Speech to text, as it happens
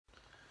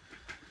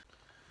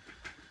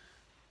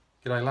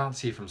G'day, Lance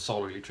here from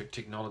Solar Electric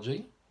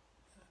Technology.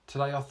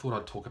 Today I thought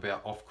I'd talk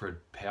about off-grid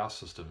power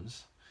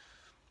systems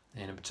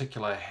and in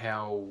particular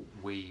how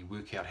we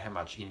work out how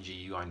much energy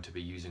you're going to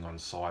be using on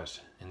site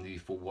and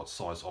therefore what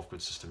size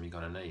off-grid system you're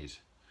going to need.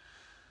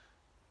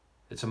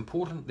 It's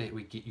important that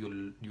we get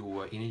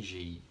your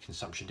energy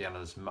consumption down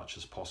as much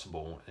as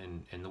possible,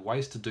 and the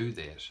ways to do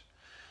that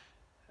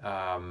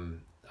are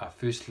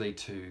firstly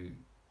to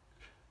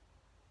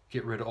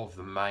get rid of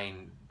the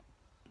main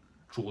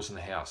draws in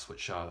the house,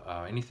 which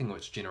are anything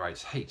which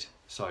generates heat.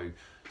 So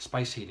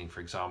space heating, for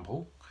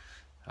example.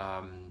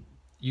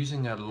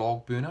 Using a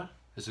log burner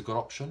is a good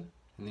option,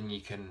 and then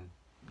you can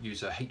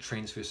use a heat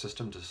transfer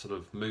system to sort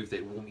of move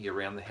that warm air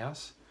around the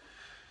house.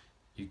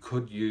 You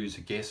could use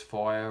a gas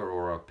fire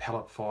or a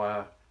pellet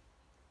fire.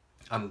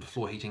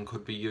 Underfloor heating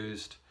could be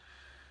used,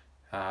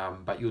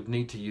 but you'd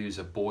need to use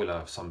a boiler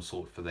of some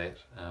sort for that,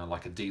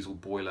 like a diesel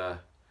boiler,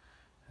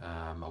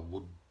 a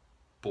wood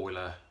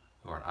boiler,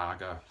 or an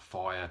Aga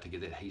fire to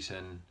get that heat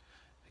in,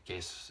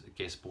 a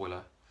gas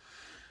boiler.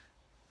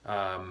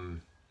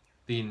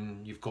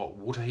 Then you've got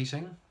water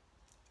heating.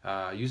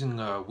 Using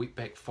a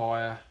wetback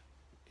fire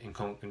in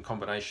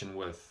combination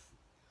with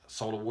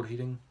solar water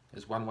heating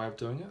is one way of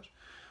doing it,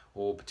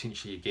 or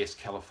potentially a gas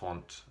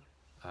calefont,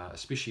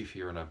 especially if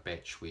you're in a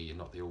batch where you're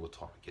not there all the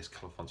time. A gas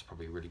calefont's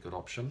probably a really good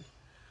option.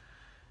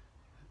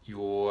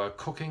 Your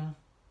cooking,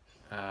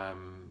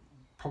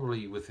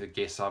 probably with a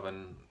gas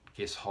oven,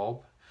 gas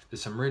hob.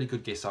 There's some really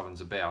good gas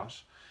ovens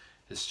about.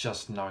 It's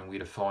just knowing where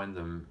to find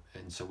them,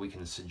 and so we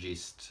can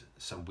suggest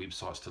some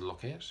websites to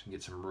look at and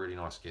get some really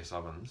nice gas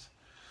ovens.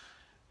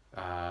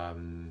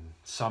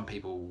 Some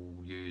people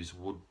use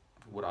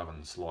wood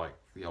ovens like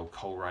the old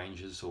coal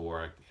ranges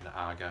or an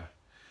Aga,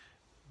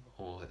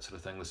 all that sort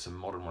of thing. There's some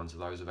modern ones of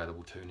those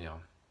available too now.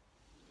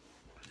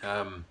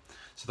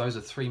 So those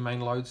are three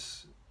main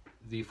loads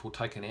therefore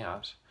taken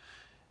out,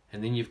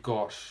 and then you've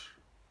got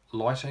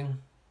lighting.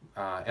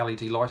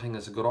 LED lighting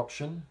is a good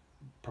option,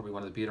 probably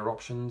one of the better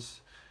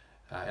options.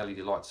 LED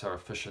lights are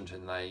efficient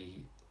and they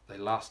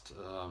last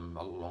a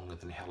lot longer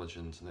than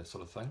halogens and that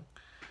sort of thing.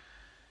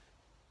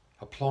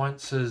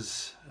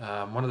 Appliances,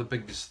 one of the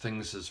biggest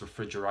things is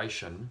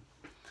refrigeration.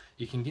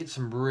 You can get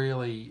some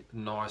really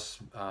nice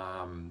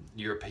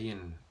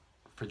European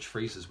fridge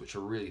freezers which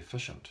are really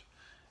efficient.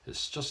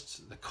 It's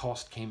just the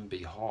cost can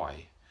be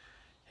high,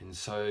 and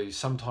so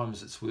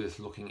sometimes it's worth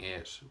looking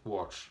at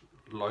what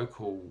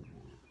local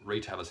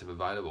retailers have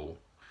available.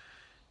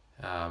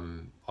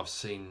 I've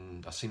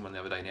seen one the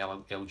other day,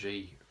 an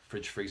LG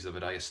fridge freezer the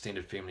other day, a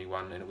standard family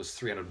one, and it was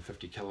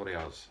 350 kilowatt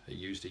hours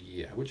used a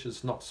year, which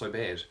is not so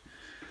bad.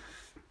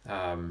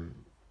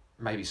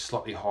 Maybe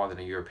slightly higher than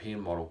a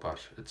European model, but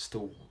it's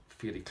still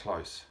fairly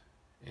close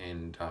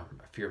and a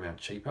fair amount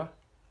cheaper.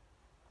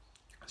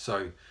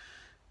 So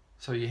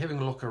you're having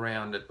a look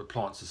around at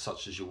appliances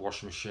such as your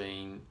washing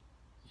machine,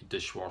 your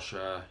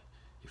dishwasher,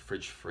 your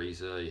fridge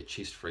freezer, your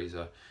chest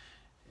freezer,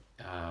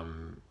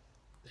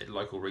 at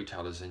local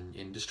retailers,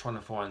 and just trying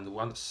to find the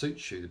one that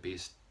suits you the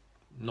best,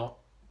 not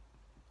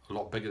a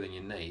lot bigger than you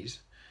need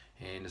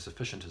and as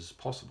efficient as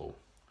possible.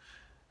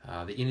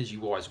 The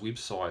EnergyWise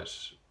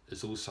website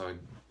is also a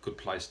good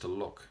place to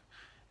look.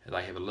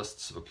 They have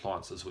lists of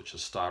appliances which are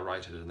star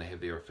rated, and they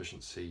have their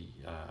efficiency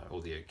or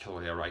their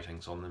kilowatt hour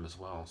ratings on them as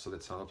well, so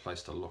that's another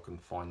place to look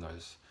and find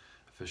those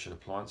efficient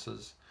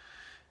appliances.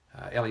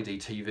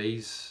 LED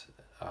TVs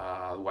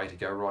are the way to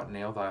go right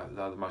now.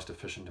 They're the most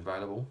efficient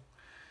available.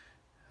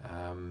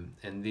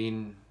 And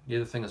then the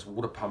other thing is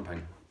water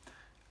pumping.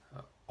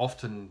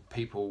 Often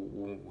people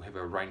will have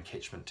a rain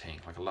catchment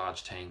tank, like a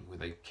large tank where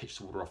they catch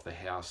the water off the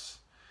house,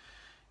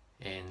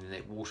 and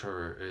that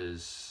water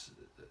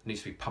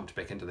needs to be pumped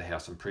back into the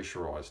house and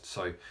pressurised.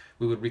 So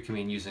we would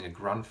recommend using a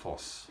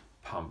Grundfos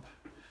pump.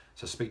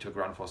 So speak to a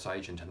Grundfos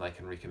agent and they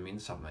can recommend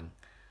something.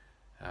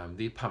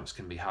 Their pumps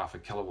can be half a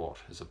kilowatt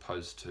as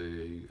opposed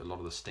to a lot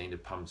of the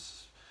standard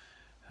pumps,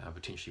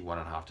 potentially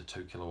 1.5 to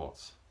 2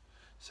 kilowatts.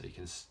 So you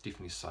can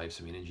definitely save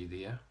some energy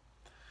there.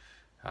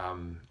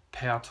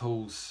 Power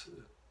tools,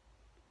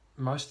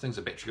 most things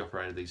are battery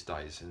operated these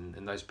days,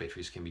 and those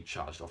batteries can be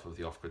charged off of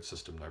the off-grid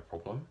system, no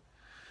problem.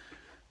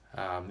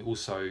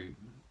 Also,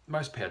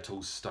 most power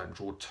tools don't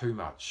draw too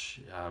much,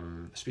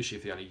 especially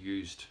if they're only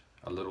used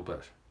a little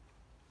bit.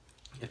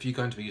 If you're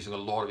going to be using a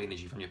lot of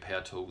energy from your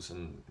power tools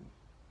and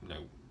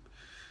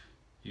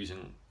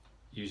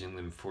using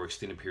them for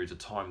extended periods of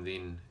time,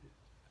 then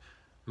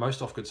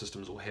most off-grid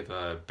systems will have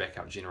a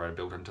backup generator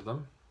built into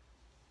them,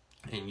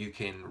 and you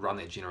can run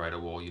that generator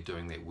while you're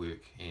doing that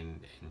work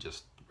and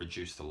just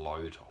reduce the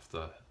load off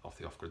the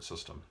off-grid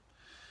system.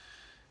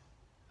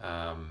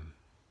 So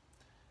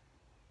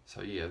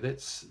yeah,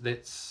 that's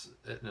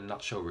it in a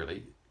nutshell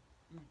really.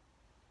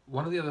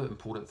 One of the other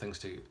important things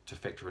to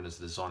factor in is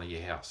the design of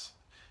your house.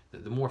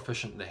 The more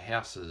efficient the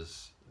house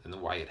is and the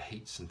way it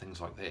heats and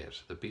things like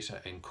that, the better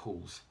and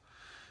cools.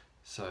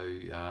 So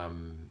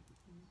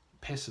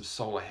passive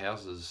solar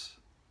houses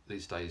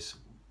these days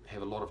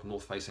have a lot of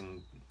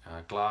north-facing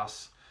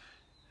glass.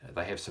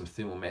 They have some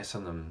thermal mass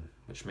in them,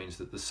 which means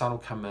that the sun will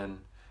come in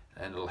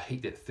and it'll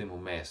heat that thermal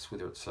mass,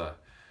 whether it's a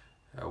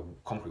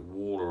concrete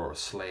wall or a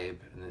slab,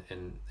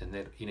 and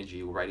that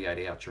energy will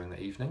radiate out during the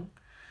evening.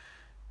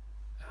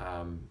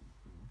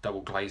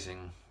 Double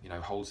glazing,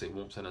 holds that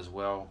warmth in as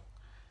well.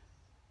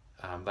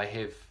 They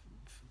have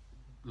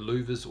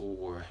louvers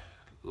or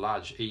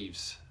large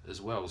eaves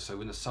as well, so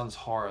when the sun's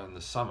higher in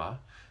the summer,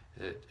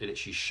 it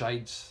actually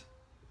shades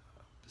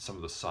some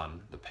of the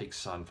sun, the peak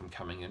sun, from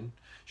coming in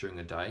during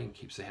the day and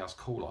keeps the house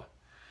cooler.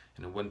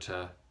 And in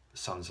winter, the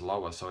sun's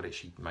lower, so it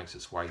actually makes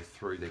its way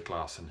through that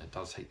glass and it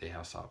does heat the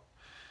house up.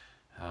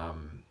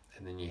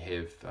 And then you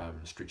have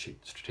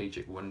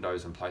strategic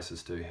windows and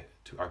places to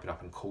open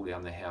up and cool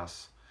down the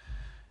house.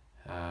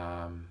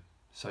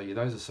 So yeah,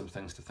 those are some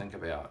things to think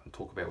about and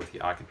talk about with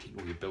your architect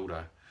or your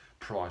builder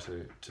prior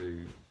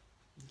to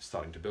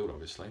starting to build,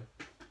 obviously.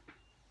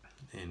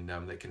 And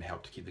that can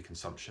help to keep the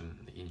consumption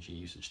and the energy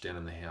usage down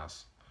in the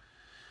house.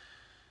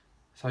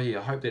 So yeah,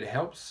 I hope that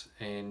helps.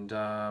 And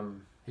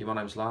yeah, my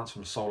name's Lance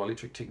from Solar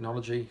Electric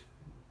Technology,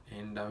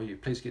 and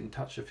please get in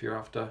touch if you're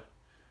after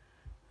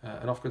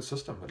an off-grid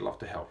system. I'd love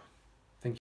to help.